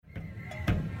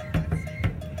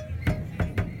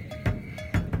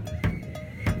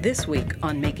This week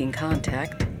on Making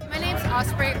Contact. My name's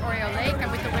Osprey Oriole Lake. I'm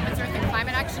with the Women's Earth and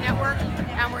Climate Action Network,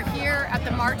 and we're here at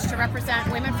the march to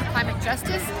represent women for climate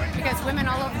justice because women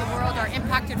all over the world are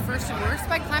impacted first and worst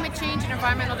by climate change and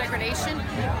environmental degradation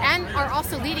and are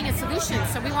also leading in solutions.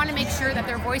 So we want to make sure that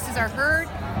their voices are heard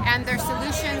and their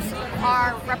solutions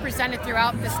are represented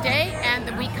throughout this day and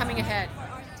the week coming ahead.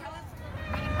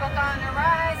 People gonna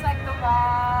rise like the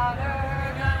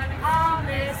water, gonna calm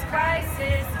this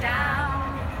crisis down.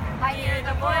 I hear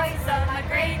the voice of my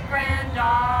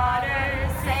great-granddaughter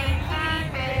saying,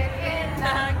 keep it in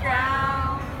the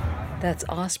ground. That's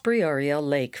Osprey Oriole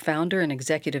Lake, founder and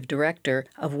executive director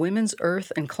of Women's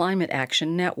Earth and Climate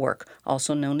Action Network,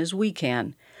 also known as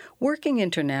WECAN. Working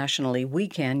internationally,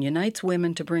 WECAN unites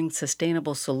women to bring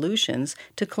sustainable solutions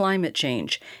to climate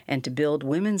change and to build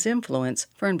women's influence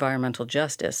for environmental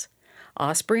justice.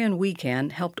 Osprey and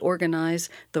WECAN helped organize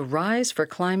the Rise for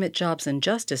Climate Jobs and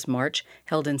Justice March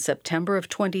held in September of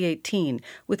 2018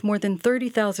 with more than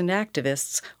 30,000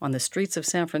 activists on the streets of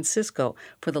San Francisco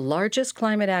for the largest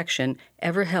climate action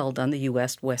ever held on the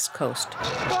U.S. West Coast.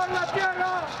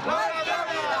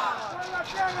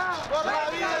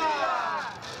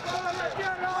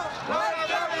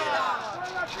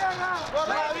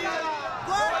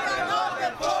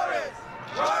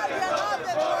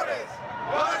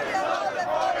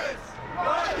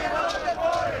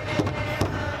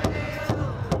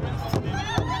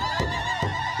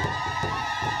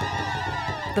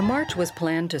 The march was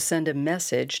planned to send a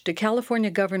message to California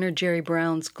Governor Jerry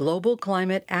Brown's Global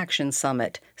Climate Action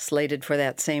Summit, slated for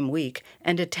that same week,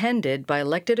 and attended by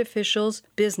elected officials,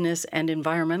 business, and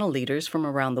environmental leaders from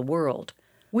around the world.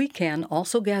 WECAN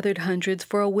also gathered hundreds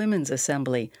for a women's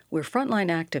assembly, where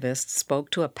frontline activists spoke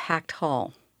to a packed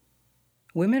hall.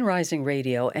 Women Rising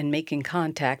Radio and Making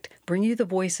Contact bring you the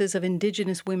voices of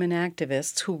Indigenous women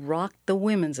activists who rocked the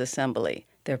Women's Assembly.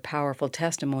 Their powerful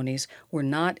testimonies were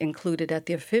not included at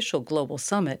the official Global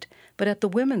Summit, but at the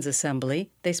Women's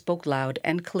Assembly, they spoke loud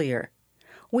and clear.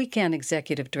 WECAN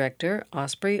Executive Director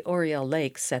Osprey Oriole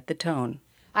Lake set the tone.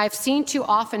 I've seen too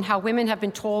often how women have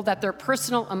been told that their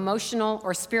personal, emotional,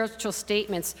 or spiritual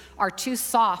statements are too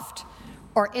soft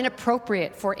or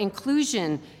inappropriate for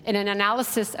inclusion in an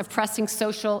analysis of pressing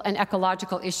social and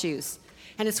ecological issues.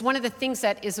 And it's one of the things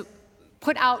that is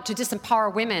put out to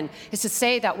disempower women is to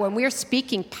say that when we're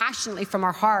speaking passionately from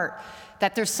our heart,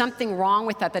 that there's something wrong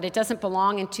with that it doesn't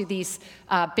belong into these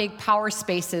big power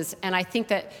spaces. And I think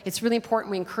that it's really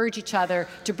important we encourage each other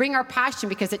to bring our passion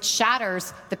because it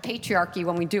shatters the patriarchy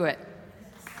when we do it.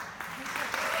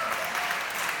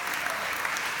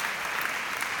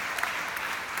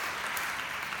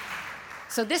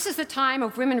 So this is the time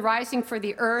of women rising for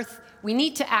the earth. We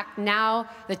need to act now.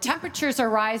 The temperatures are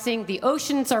rising, the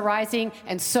oceans are rising,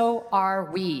 and so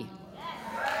are we.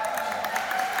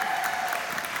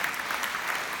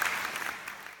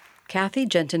 Kathy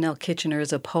Gentinel Kitchener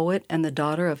is a poet and the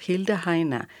daughter of Hilda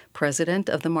Heine, president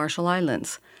of the Marshall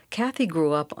Islands. Kathy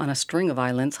grew up on a string of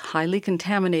islands highly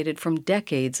contaminated from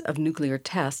decades of nuclear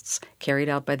tests carried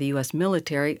out by the U.S.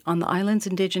 military on the island's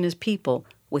indigenous people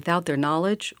without their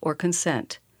knowledge or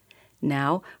consent.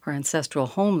 Now, her ancestral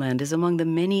homeland is among the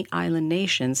many island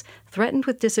nations threatened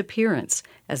with disappearance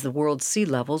as the world's sea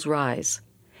levels rise.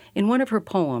 In one of her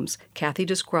poems, Kathy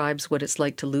describes what it's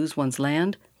like to lose one's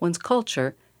land, one's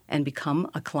culture, and become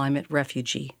a climate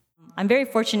refugee. I'm very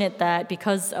fortunate that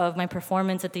because of my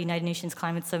performance at the United Nations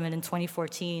Climate Summit in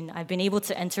 2014, I've been able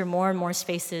to enter more and more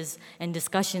spaces and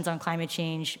discussions on climate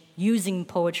change using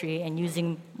poetry and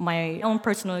using my own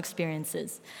personal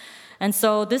experiences. And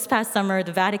so this past summer,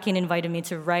 the Vatican invited me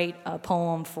to write a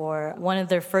poem for one of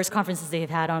their first conferences they've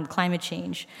had on climate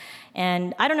change.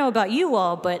 And I don't know about you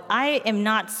all, but I am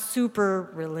not super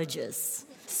religious.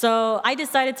 So I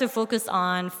decided to focus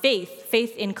on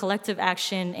faith in collective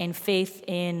action and faith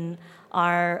in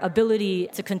our ability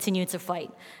to continue to fight.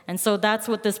 And so that's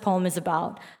what this poem is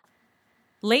about.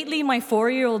 Lately, my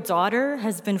 4-year-old daughter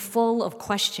has been full of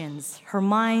questions, her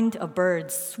mind a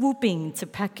bird swooping to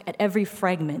peck at every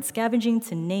fragment, scavenging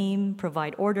to name,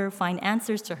 provide order, find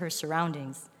answers to her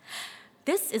surroundings.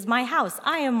 This is my house.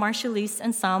 I am Marshallese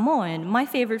and Samoan. My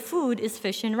favorite food is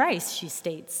fish and rice, she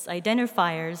states,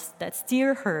 identifiers that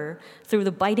steer her through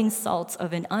the biting salt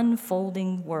of an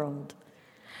unfolding world.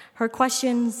 Her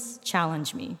questions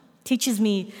challenge me, teaches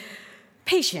me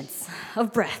patience,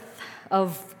 of breath,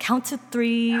 of count to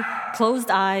 3,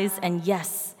 closed eyes, and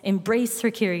yes, Embrace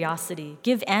her curiosity.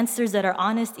 Give answers that are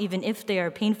honest, even if they are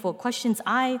painful. Questions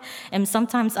I am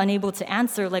sometimes unable to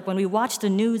answer, like when we watch the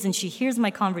news and she hears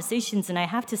my conversations and I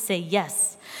have to say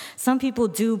yes. Some people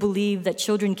do believe that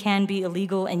children can be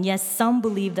illegal, and yes, some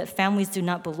believe that families do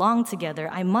not belong together.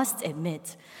 I must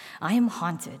admit, I am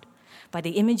haunted by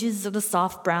the images of the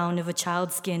soft brown of a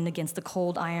child's skin against the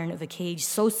cold iron of a cage,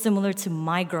 so similar to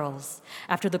my girls.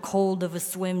 After the cold of a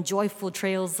swim, joyful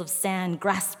trails of sand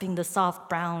grasping the soft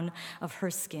brown of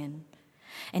her skin.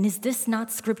 And is this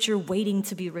not scripture waiting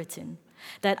to be written?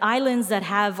 That islands that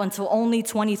have until only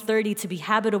 2030 to be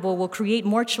habitable will create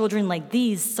more children like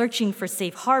these, searching for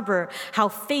safe harbor. How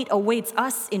fate awaits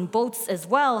us in boats as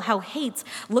well. How hate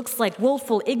looks like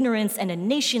willful ignorance and a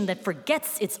nation that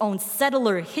forgets its own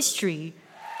settler history.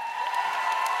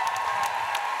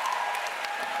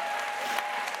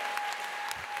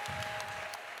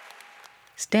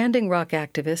 Standing Rock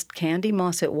activist Candy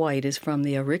Mossett-White is from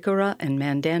the Arikara and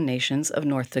Mandan nations of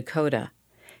North Dakota.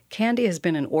 Candy has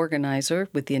been an organizer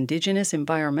with the Indigenous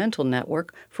Environmental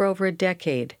Network for over a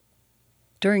decade.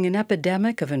 During an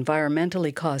epidemic of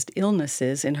environmentally caused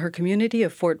illnesses in her community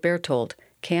of Fort Berthold,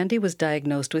 Candy was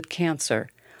diagnosed with cancer,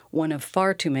 one of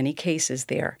far too many cases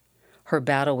there. Her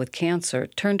battle with cancer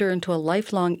turned her into a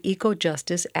lifelong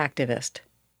eco-justice activist.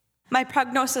 My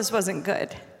prognosis wasn't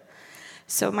good.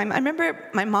 So I remember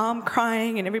my mom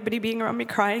crying and everybody being around me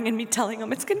crying and me telling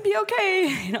them it's going to be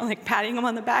okay, like patting them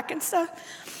on the back and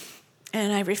stuff.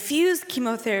 And I refused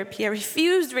chemotherapy, I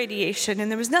refused radiation,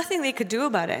 and there was nothing they could do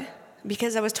about it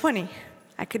because I was 20.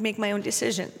 I could make my own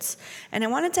decisions. And I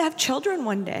wanted to have children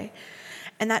one day.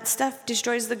 And that stuff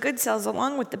destroys the good cells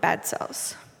along with the bad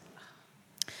cells.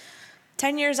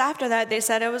 10 years after that, they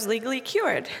said I was legally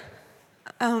cured.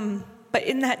 But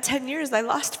in that 10 years, I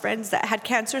lost friends that had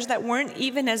cancers that weren't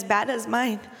even as bad as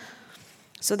mine.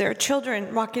 So there are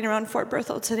children walking around Fort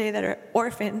Berthold today that are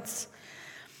orphans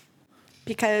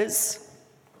because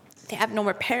they have no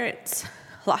more parents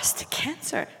lost to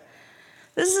cancer.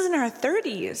 This is in our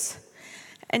 30s.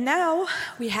 And now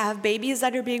we have babies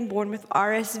that are being born with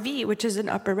RSV, which is an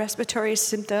upper respiratory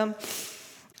symptom.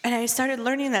 And I started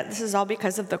learning that this is all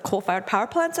because of the coal-fired power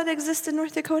plants that exist in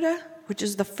North Dakota, which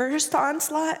is the first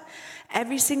onslaught.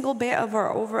 Every single bit of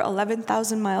our over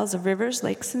 11,000 miles of rivers,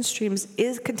 lakes, and streams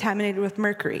is contaminated with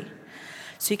mercury.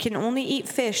 So you can only eat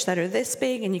fish that are this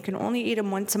big, and you can only eat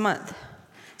them once a month,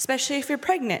 especially if you're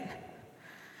pregnant,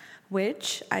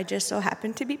 which I just so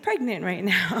happen to be pregnant right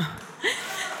now.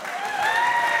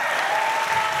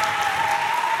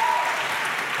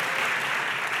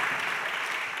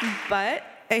 But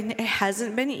it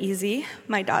hasn't been easy.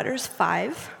 My daughter's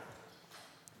 5.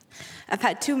 I've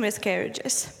had 2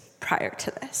 miscarriages prior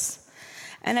to this.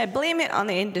 And I blame it on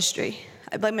the industry.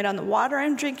 I blame it on the water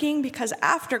I'm drinking because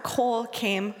after coal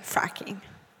came fracking.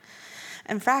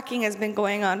 And fracking has been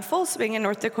going on full swing in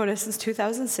North Dakota since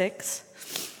 2006.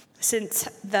 Since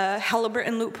the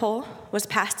Halliburton loophole was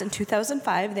passed in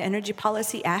 2005, the Energy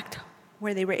Policy Act,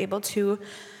 where they were able to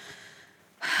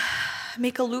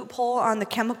make a loophole on the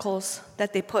chemicals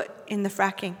that they put in the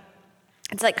fracking.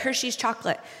 It's like Hershey's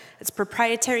chocolate. It's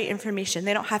proprietary information.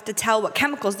 They don't have to tell what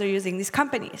chemicals they're using, these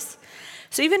companies.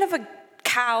 So even if a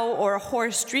cow or a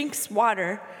horse drinks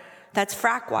water that's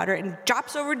frack water and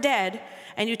drops over dead,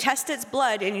 and you test its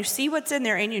blood and you see what's in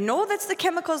there and you know that's the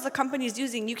chemicals the company's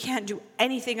using, you can't do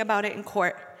anything about it in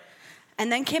court.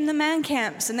 And then came the man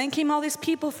camps, and then came all these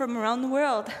people from around the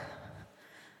world.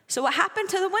 So what happened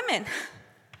to the women?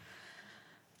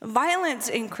 Violence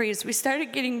increased. We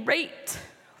started getting raped.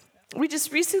 We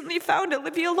just recently found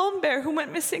Olivia Lombear, who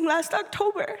went missing last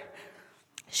October.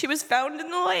 She was found in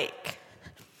the lake.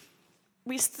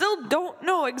 We still don't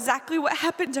know exactly what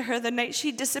happened to her the night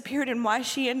she disappeared and why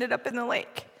she ended up in the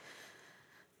lake.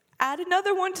 Add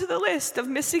another one to the list of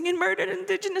missing and murdered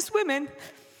Indigenous women,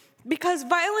 because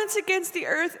violence against the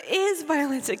earth is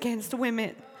violence against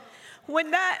women.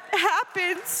 When that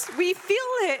happens, we feel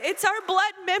it. It's our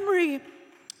blood memory.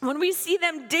 When we see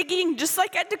them digging, just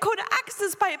like at Dakota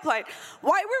Access Pipeline,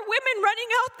 why were women running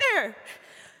out there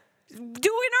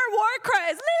doing our war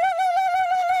cries?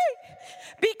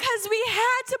 Because we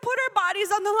had to put our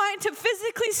bodies on the line to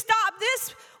physically stop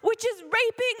this, which is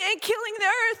raping and killing the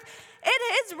earth. It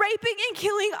is raping and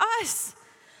killing us.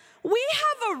 We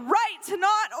have a right to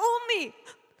not only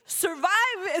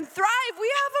survive and thrive,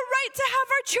 we have a right to have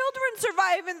our children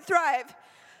survive and thrive.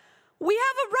 We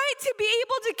have a right to be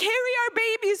able to carry our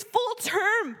babies full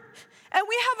term. And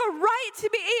we have a right to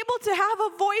be able to have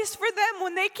a voice for them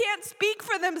when they can't speak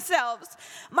for themselves.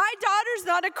 My daughter's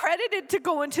not accredited to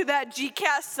go into that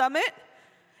GCAS summit,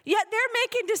 yet they're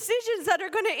making decisions that are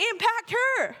going to impact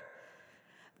her.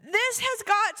 This has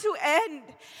got to end.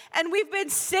 And we've been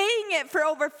saying it for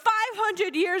over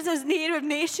 500 years as Native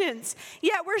nations.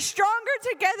 Yet we're stronger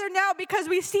together now because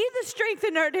we see the strength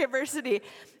in our diversity.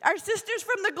 Our sisters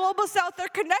from the global south are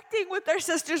connecting with our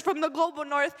sisters from the global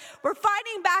north. We're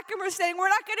fighting back and we're saying we're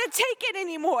not going to take it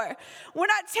anymore. We're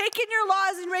not taking your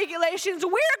laws and regulations.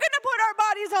 We're going to put our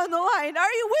bodies on the line.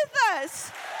 Are you with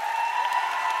us?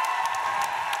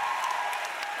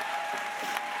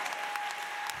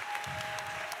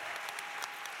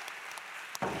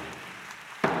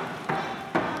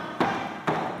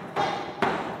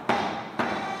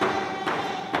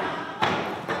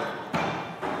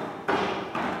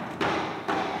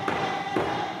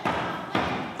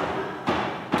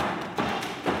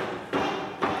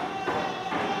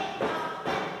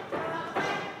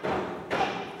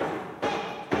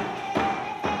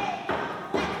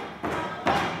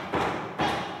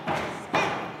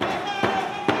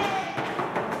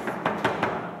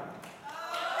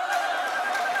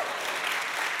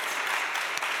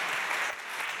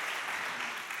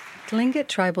 Tlingit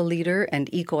tribal leader and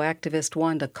eco-activist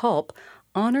Wanda Culp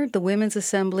honored the Women's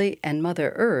Assembly and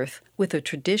Mother Earth with a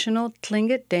traditional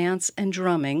Tlingit dance and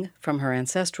drumming from her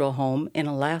ancestral home in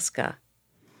Alaska.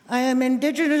 I am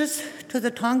Indigenous to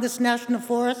the Tongass National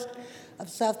Forest of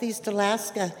Southeast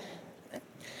Alaska.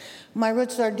 My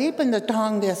roots are deep in the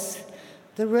Tongass,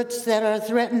 the roots that are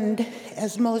threatened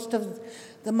as most of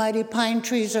the mighty pine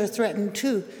trees are threatened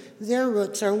too. Their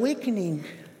roots are weakening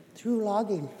through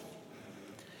logging.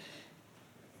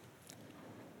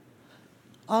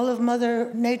 All of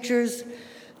Mother Nature's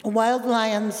wild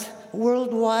lions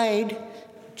worldwide,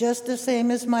 just the same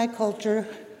as my culture,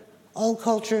 all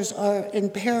cultures are in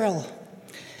peril,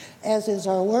 as is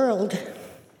our world.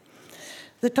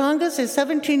 The Tongass is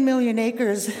 17 million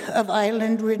acres of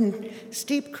island-ridden,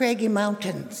 steep, craggy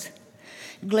mountains,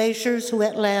 glaciers,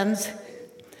 wetlands.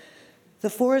 The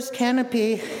forest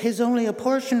canopy is only a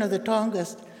portion of the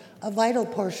Tongass, a vital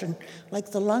portion,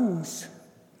 like the lungs.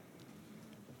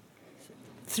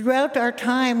 Throughout our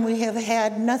time, we have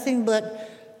had nothing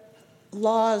but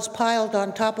laws piled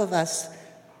on top of us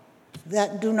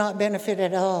that do not benefit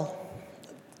at all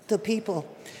the people.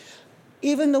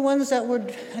 Even the ones that were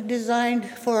designed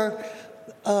for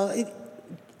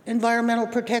environmental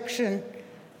protection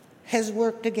has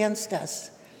worked against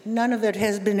us. None of it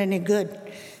has been any good.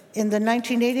 In the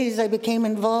 1980s, I became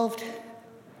involved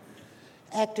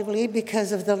actively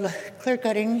because of the clear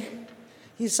cutting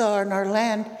you saw on our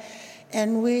land.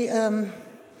 And we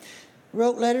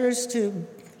wrote letters to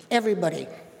everybody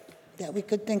that we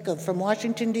could think of, from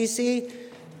Washington, D.C.,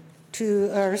 to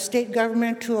our state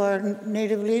government, to our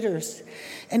Native leaders.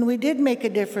 And we did make a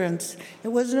difference. It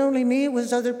wasn't only me, it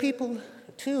was other people,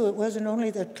 too. It wasn't only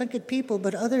the Tlingit people,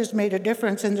 but others made a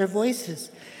difference in their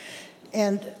voices.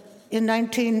 And in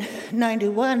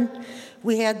 1991,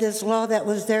 we had this law that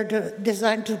was there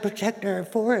designed to protect our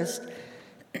forest.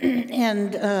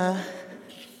 And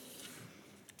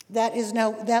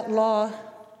that law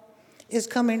is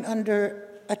coming under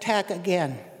attack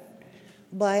again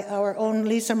by our own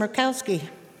Lisa Murkowski.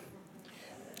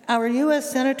 Our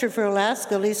U.S. Senator for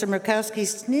Alaska, Lisa Murkowski,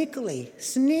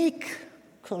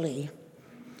 sneakily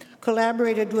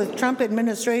collaborated with Trump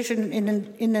administration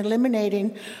in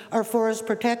eliminating our forest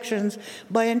protections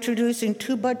by introducing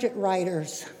 2 budget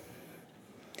riders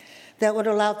that would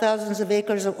allow thousands of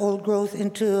acres of old growth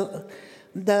into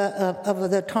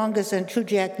the Tongass and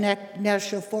Chugach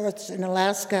National Forests in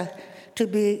Alaska to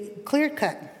be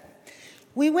clear-cut.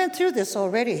 We went through this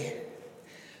already.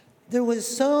 There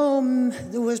was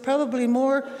probably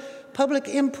more public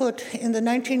input in the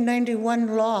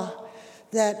 1991 law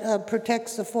that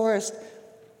protects the forest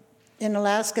in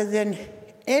Alaska than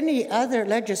any other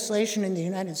legislation in the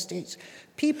United States.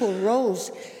 People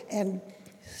rose and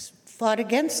fought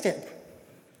against it.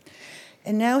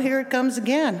 And now here it comes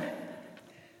again.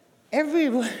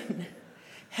 Everyone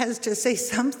has to say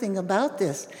something about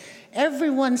this.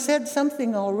 Everyone said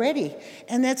something already,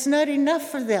 and that's not enough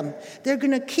for them. They're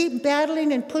going to keep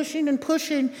battling and pushing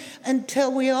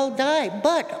until we all die.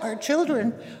 But our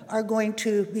children are going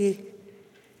to be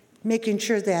making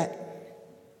sure that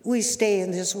we stay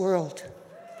in this world.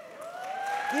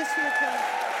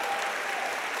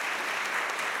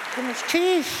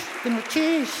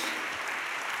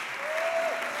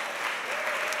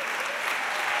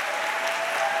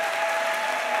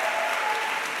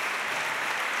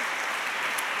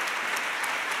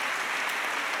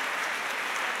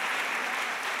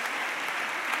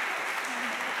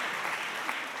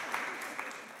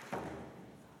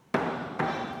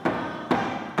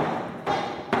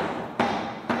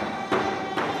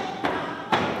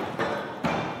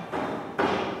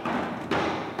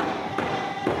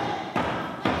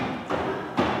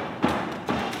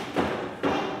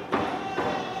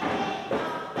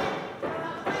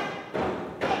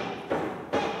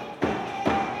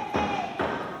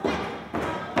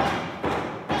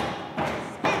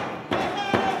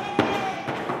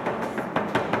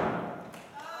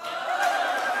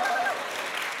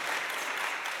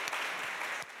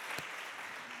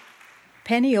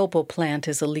 Penny Opal-Plant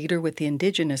is a leader with the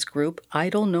Indigenous group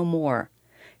Idle No More.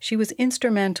 She was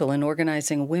instrumental in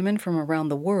organizing women from around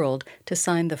the world to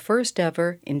sign the first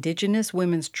ever Indigenous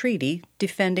Women's Treaty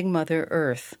defending Mother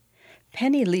Earth.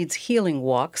 Penny leads healing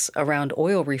walks around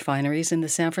oil refineries in the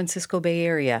San Francisco Bay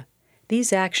Area.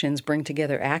 These actions bring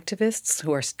together activists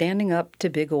who are standing up to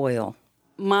big oil.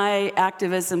 My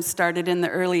activism started in the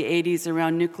early 80s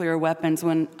around nuclear weapons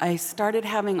when I started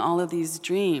having all of these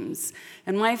dreams.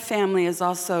 And my family is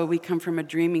also, we come from a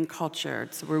dreaming culture.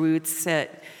 It's where we would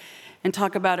sit and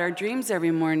talk about our dreams every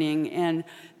morning. And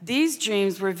these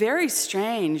dreams were very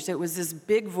strange. It was this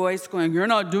big voice going, "You're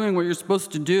not doing what you're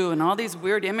supposed to do," and all these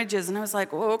weird images. And I was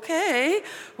like, well, okay,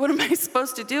 what am I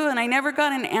supposed to do? And I never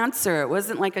got an answer. It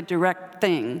wasn't like a direct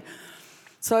thing.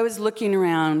 So I was looking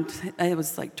around. I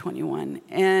was like 21.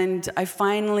 And I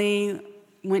finally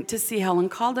went to see Helen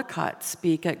Caldecott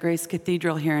speak at Grace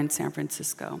Cathedral here in San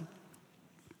Francisco.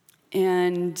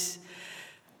 And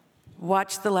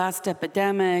watched the last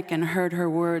epidemic and heard her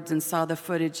words and saw the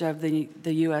footage of the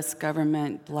U.S.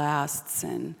 government blasts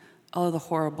and all of the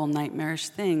horrible, nightmarish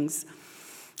things.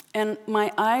 And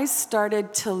my eyes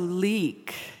started to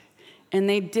leak.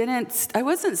 And I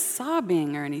wasn't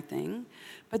sobbing or anything,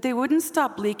 but they wouldn't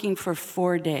stop leaking for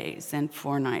 4 days and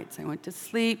 4 nights. I went to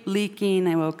sleep leaking,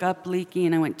 I woke up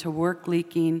leaking, I went to work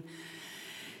leaking.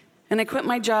 And I quit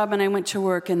my job and I went to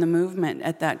work in the movement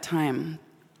at that time.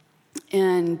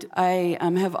 And I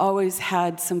have always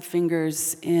had some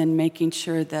fingers in making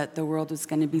sure that the world was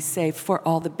going to be safe for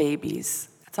all the babies.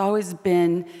 It's always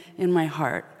been in my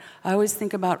heart. I always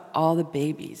think about all the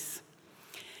babies.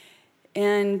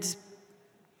 And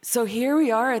so here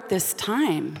we are at this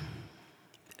time.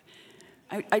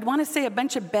 I'd want to say a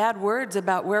bunch of bad words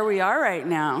about where we are right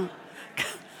now,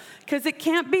 because it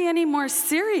can't be any more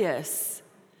serious.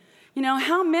 You know,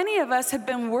 how many of us have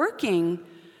been working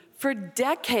for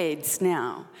decades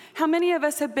now? How many of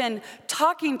us have been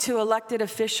talking to elected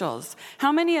officials?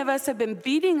 How many of us have been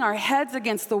beating our heads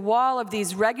against the wall of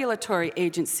these regulatory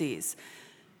agencies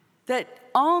that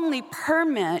only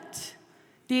permit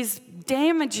these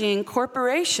damaging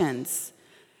corporations?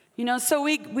 You know, so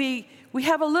we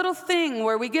have a little thing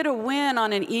where we get a win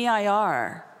on an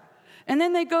EIR. And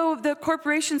then the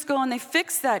corporations go and they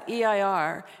fix that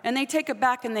EIR, and they take it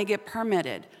back and they get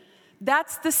permitted.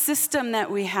 That's the system that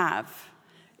we have.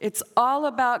 It's all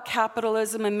about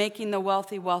capitalism and making the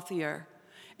wealthy wealthier.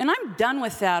 And I'm done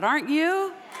with that, aren't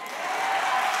you?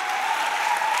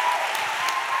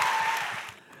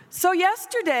 So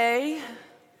yesterday,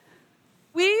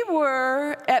 we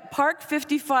were at Park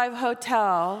 55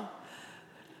 Hotel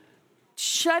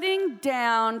shutting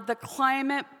down the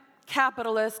climate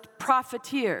capitalist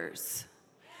profiteers.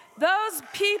 Those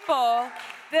people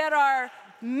that are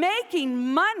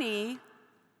making money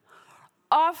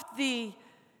off the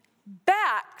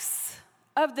backs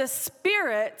of the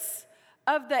spirits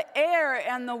of the air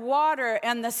and the water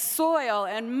and the soil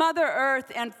and Mother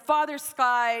Earth and Father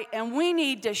Sky, and we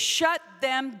need to shut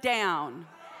them down.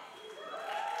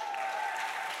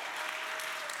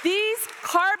 These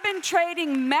carbon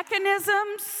trading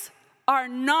mechanisms are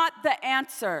not the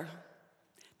answer.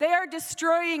 They are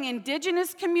destroying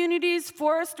indigenous communities,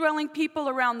 forest-dwelling people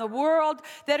around the world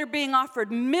that are being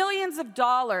offered millions of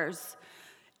dollars.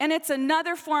 And it's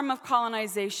another form of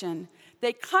colonization.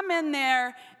 They come in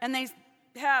there and they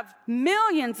have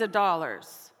millions of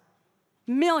dollars.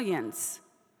 Millions.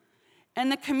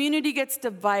 And the community gets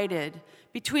divided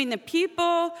between the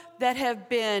people that have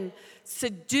been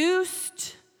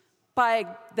seduced by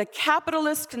the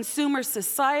capitalist consumer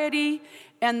society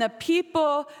and the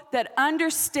people that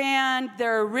understand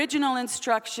their original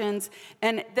instructions,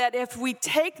 and that if we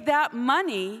take that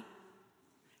money,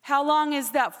 how long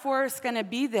is that forest going to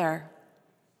be there?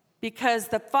 Because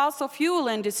the fossil fuel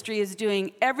industry is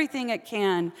doing everything it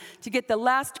can to get the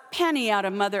last penny out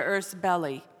of Mother Earth's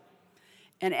belly.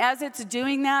 And as it's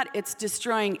doing that, it's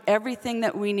destroying everything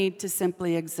that we need to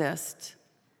simply exist.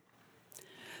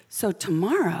 So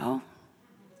tomorrow,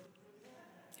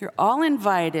 you're all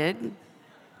invited.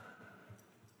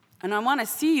 And I want to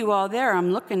see you all there.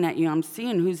 I'm looking at you. I'm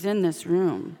seeing who's in this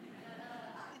room.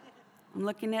 I'm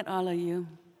looking at all of you.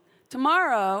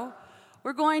 Tomorrow,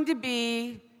 we're going to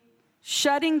be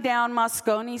shutting down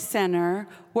Moscone Center,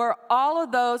 where all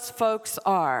of those folks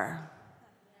are.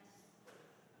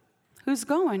 Who's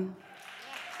going?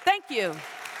 Thank you.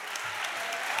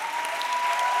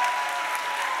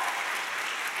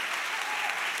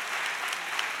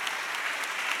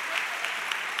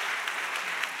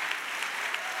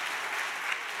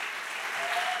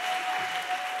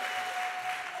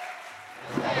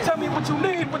 Tell me what you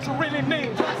need, what you really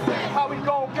need. How we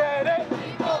gon' get it?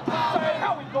 Say how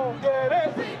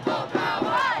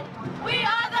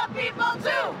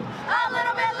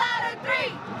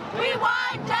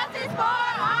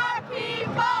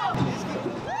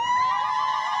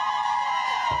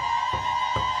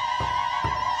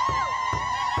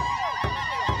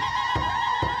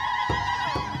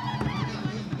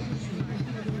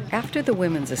After the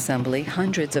Women's Assembly,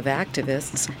 hundreds of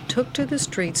activists took to the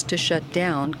streets to shut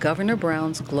down Governor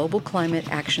Brown's Global Climate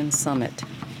Action Summit.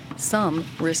 Some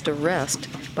risked arrest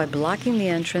by blocking the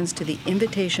entrance to the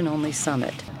invitation-only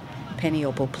summit. Penny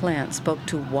Opal Plant spoke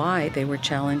to why they were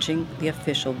challenging the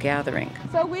official gathering.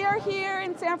 So we are here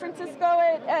in San Francisco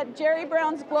at Jerry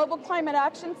Brown's Global Climate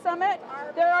Action Summit.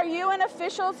 There are UN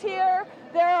officials here.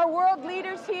 There are world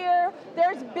leaders here.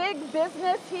 There's big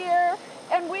business here.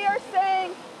 And we are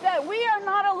saying that we are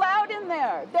not allowed in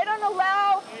there. They don't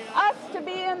allow us to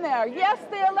be in there. Yes,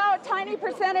 they allow a tiny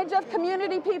percentage of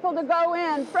community people to go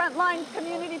in, frontline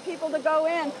community people to go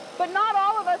in, but not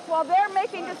all of us while they're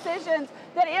making decisions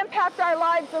that impact our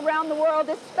lives around the world,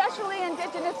 especially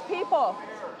Indigenous people.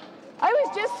 I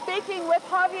was just speaking with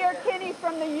Javier Kinney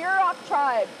from the Yurok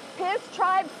tribe. His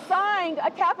tribe signed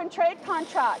a cap and trade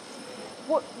contract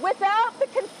without the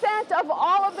consent of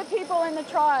all of the people in the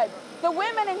tribe. The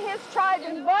women in his tribe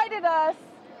invited us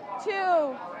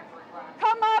to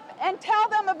come up and tell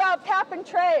them about cap and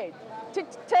trade, to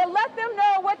let them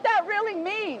know what that really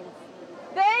means.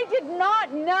 They did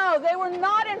not know, they were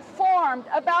not informed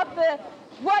about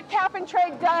what cap and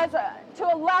trade does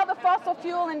to allow the fossil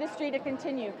fuel industry to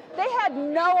continue. They had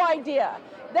no idea.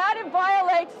 That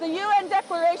violates the UN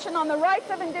Declaration on the Rights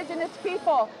of Indigenous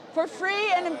People for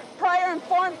free and prior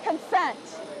informed consent.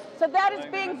 So that is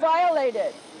being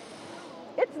violated.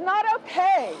 It's not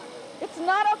okay. It's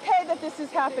not okay that this is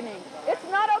happening. It's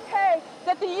not okay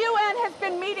that the UN has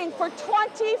been meeting for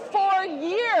 24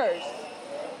 years.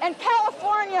 And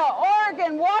California,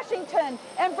 Oregon, Washington,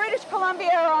 and British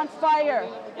Columbia are on fire.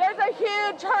 There's a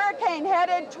huge hurricane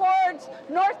headed towards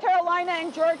North Carolina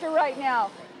and Georgia right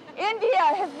now. India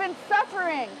has been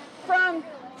suffering from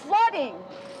flooding.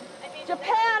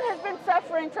 Japan has been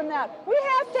suffering from that. We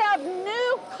have to have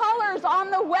new colors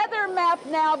on the weather map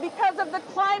now because of the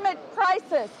climate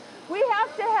crisis. We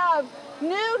have to have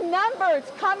new numbers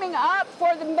coming up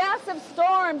for the massive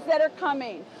storms that are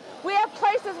coming. We have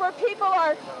places where people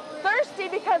are thirsty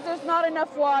because there's not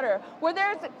enough water, where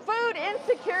there's food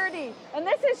insecurity. And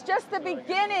this is just the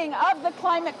beginning of the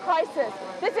climate crisis.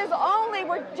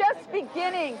 We're just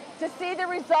beginning to see the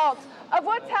results of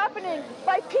what's happening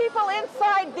by people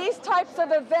inside these types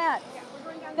of events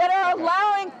that are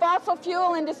allowing fossil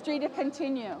fuel industry to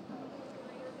continue.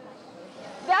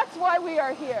 That's why we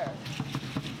are here.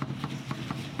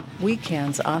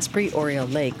 Weekend's Osprey Oriole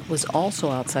Lake was also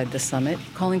outside the summit,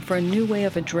 calling for a new way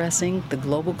of addressing the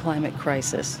global climate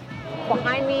crisis.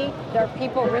 Behind me, there are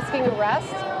people risking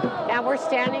arrest, and we're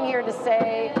standing here to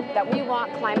say that we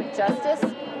want climate justice,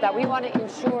 that we want to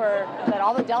ensure that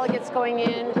all the delegates going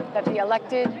in, that the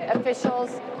elected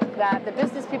officials, that the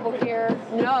business people here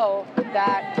know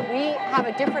that we have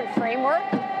a different framework,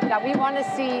 that we want to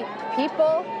see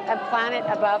people and planet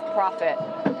above profit,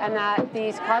 and that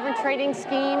these carbon trading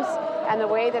schemes and the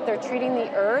way that they're treating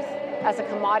the earth as a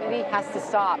commodity has to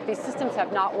stop. These systems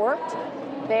have not worked.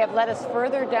 They have led us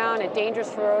further down a dangerous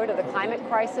road of the climate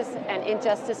crisis and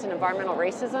injustice and environmental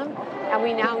racism, and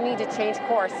we now need to change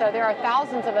course. So there are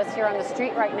thousands of us here on the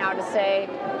street right now to say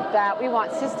that we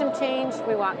want system change,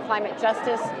 we want climate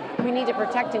justice, we need to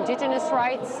protect Indigenous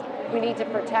rights, we need to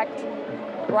protect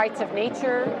rights of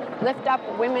nature, lift up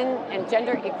women and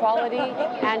gender equality,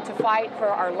 and to fight for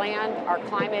our land, our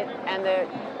climate, and the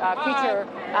future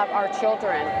of our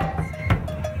children.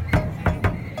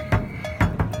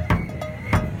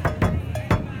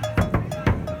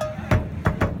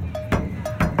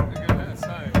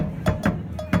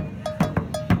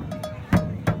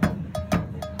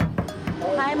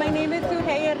 Hi, my name is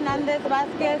Suhey Hernandez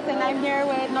Vasquez, and I'm here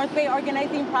with North Bay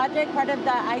Organizing Project, part of the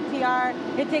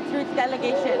ITR It Takes Roots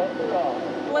delegation.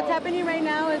 What's happening right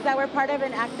now is that we're part of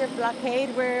an active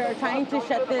blockade. We're trying to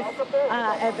shut this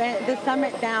event, this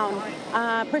summit down.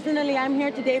 Personally, I'm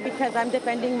here today because I'm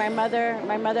defending my mother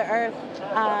Earth,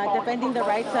 defending the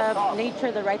rights of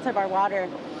nature, the rights of our water.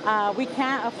 We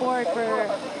can't afford for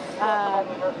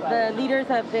the leaders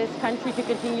of this country to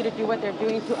continue to do what they're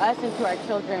doing to us and to our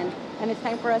children. And it's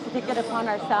time for us to take it upon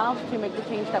ourselves to make the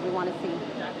change that we want to see.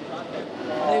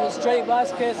 My name is Trey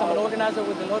Vasquez. I'm an organizer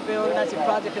with the North Bay Organizing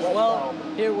Project as well,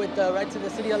 here with the Right to the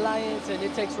City Alliance and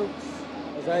It Takes Roots.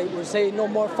 Right? We're saying no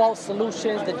more false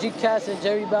solutions. The GCAS and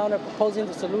Jerry Brown are proposing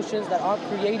the solutions that aren't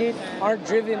created, aren't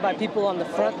driven by people on the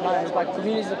front lines, by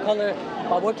communities of color,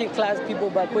 by working class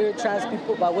people, by queer, trans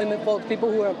people, by women folks,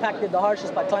 people who are impacted the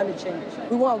harshest by climate change.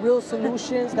 We want real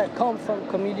solutions that come from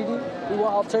community. We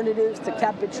want alternatives to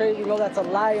cap and trade. We know that's a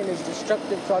lie and it's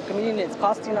destructive to our community. It's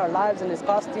costing our lives and it's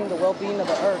costing the well-being of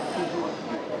the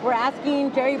earth. We're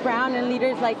asking Jerry Brown and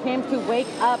leaders like him to wake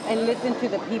up and listen to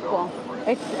the people.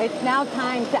 It's now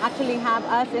time to actually have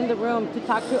us in the room to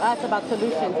talk to us about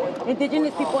solutions.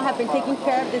 Indigenous people have been taking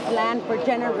care of this land for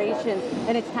generations,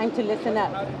 and it's time to listen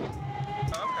up.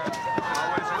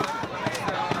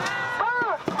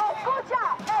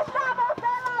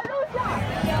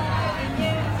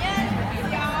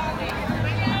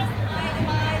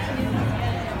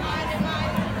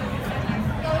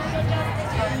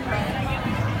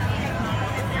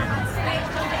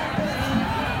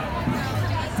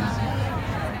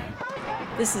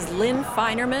 This is Lynn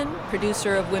Feinerman,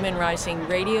 producer of Women Rising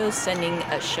Radio, sending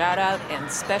a shout out and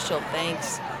special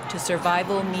thanks to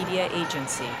Survival Media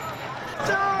Agency.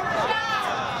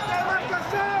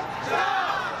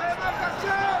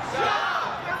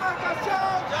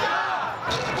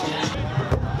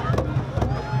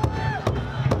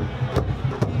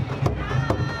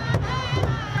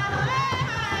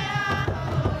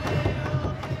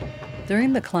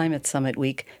 During the Climate Summit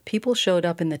week, people showed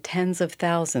up in the tens of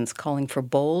thousands calling for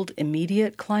bold,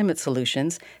 immediate climate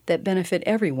solutions that benefit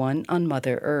everyone on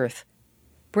Mother Earth.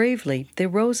 Bravely, they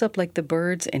rose up like the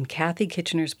birds in Kathy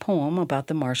Kitchener's poem about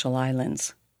the Marshall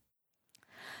Islands.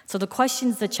 So the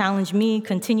questions that challenge me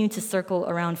continue to circle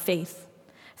around faith.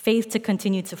 Faith to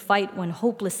continue to fight when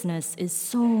hopelessness is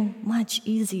so much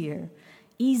easier.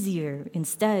 Easier,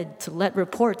 instead, to let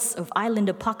reports of island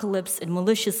apocalypse and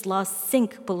malicious loss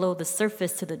sink below the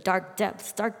surface to the dark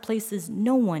depths, dark places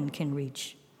no one can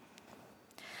reach.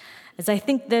 As I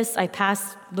think this, I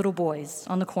pass little boys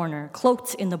on the corner,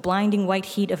 cloaked in the blinding white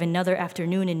heat of another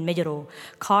afternoon in Medero.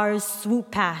 Cars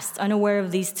swoop past, unaware of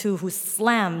these two who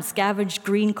slam scavenged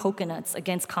green coconuts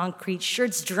against concrete,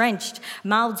 shirts drenched,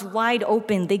 mouths wide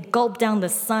open. They gulp down the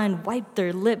sun, wipe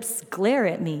their lips, glare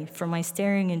at me for my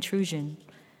staring intrusion.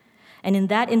 And in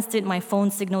that instant, my phone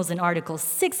signals an article.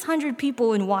 600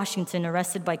 people in Washington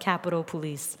arrested by Capitol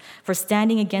Police for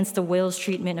standing against the whale's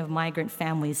treatment of migrant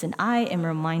families. And I am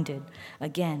reminded,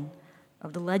 again,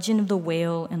 of the legend of the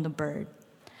whale and the bird.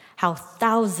 How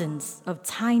thousands of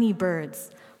tiny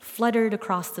birds fluttered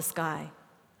across the sky,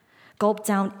 gulped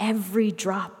down every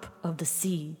drop of the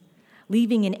sea,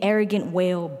 leaving an arrogant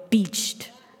whale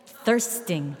beached,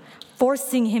 thirsting,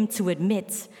 forcing him to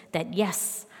admit that,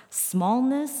 yes,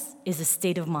 smallness is a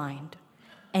state of mind.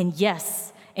 And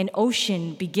yes, an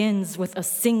ocean begins with a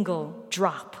single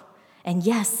drop. And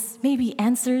yes, maybe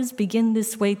answers begin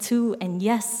this way too. And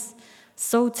yes,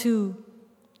 so too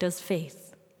does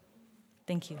faith.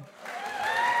 Thank you.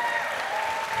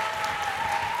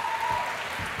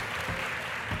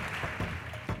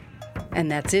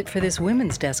 And that's it for this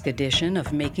Women's Desk edition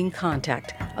of Making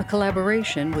Contact, a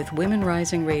collaboration with Women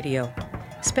Rising Radio.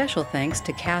 Special thanks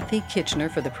to Kathy Kitchener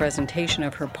for the presentation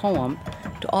of her poem,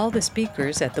 to all the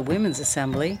speakers at the Women's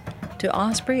Assembly, to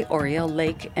Osprey, Oriel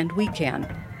Lake, and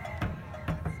Wecan.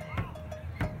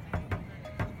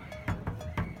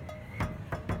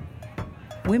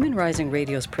 Women Rising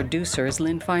Radio's producer is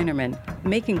Lynn Feinerman.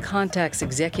 Making Contact's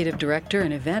executive director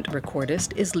and event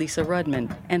recordist is Lisa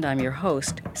Rudman. And I'm your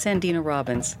host, Sandina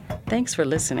Robbins. Thanks for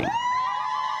listening.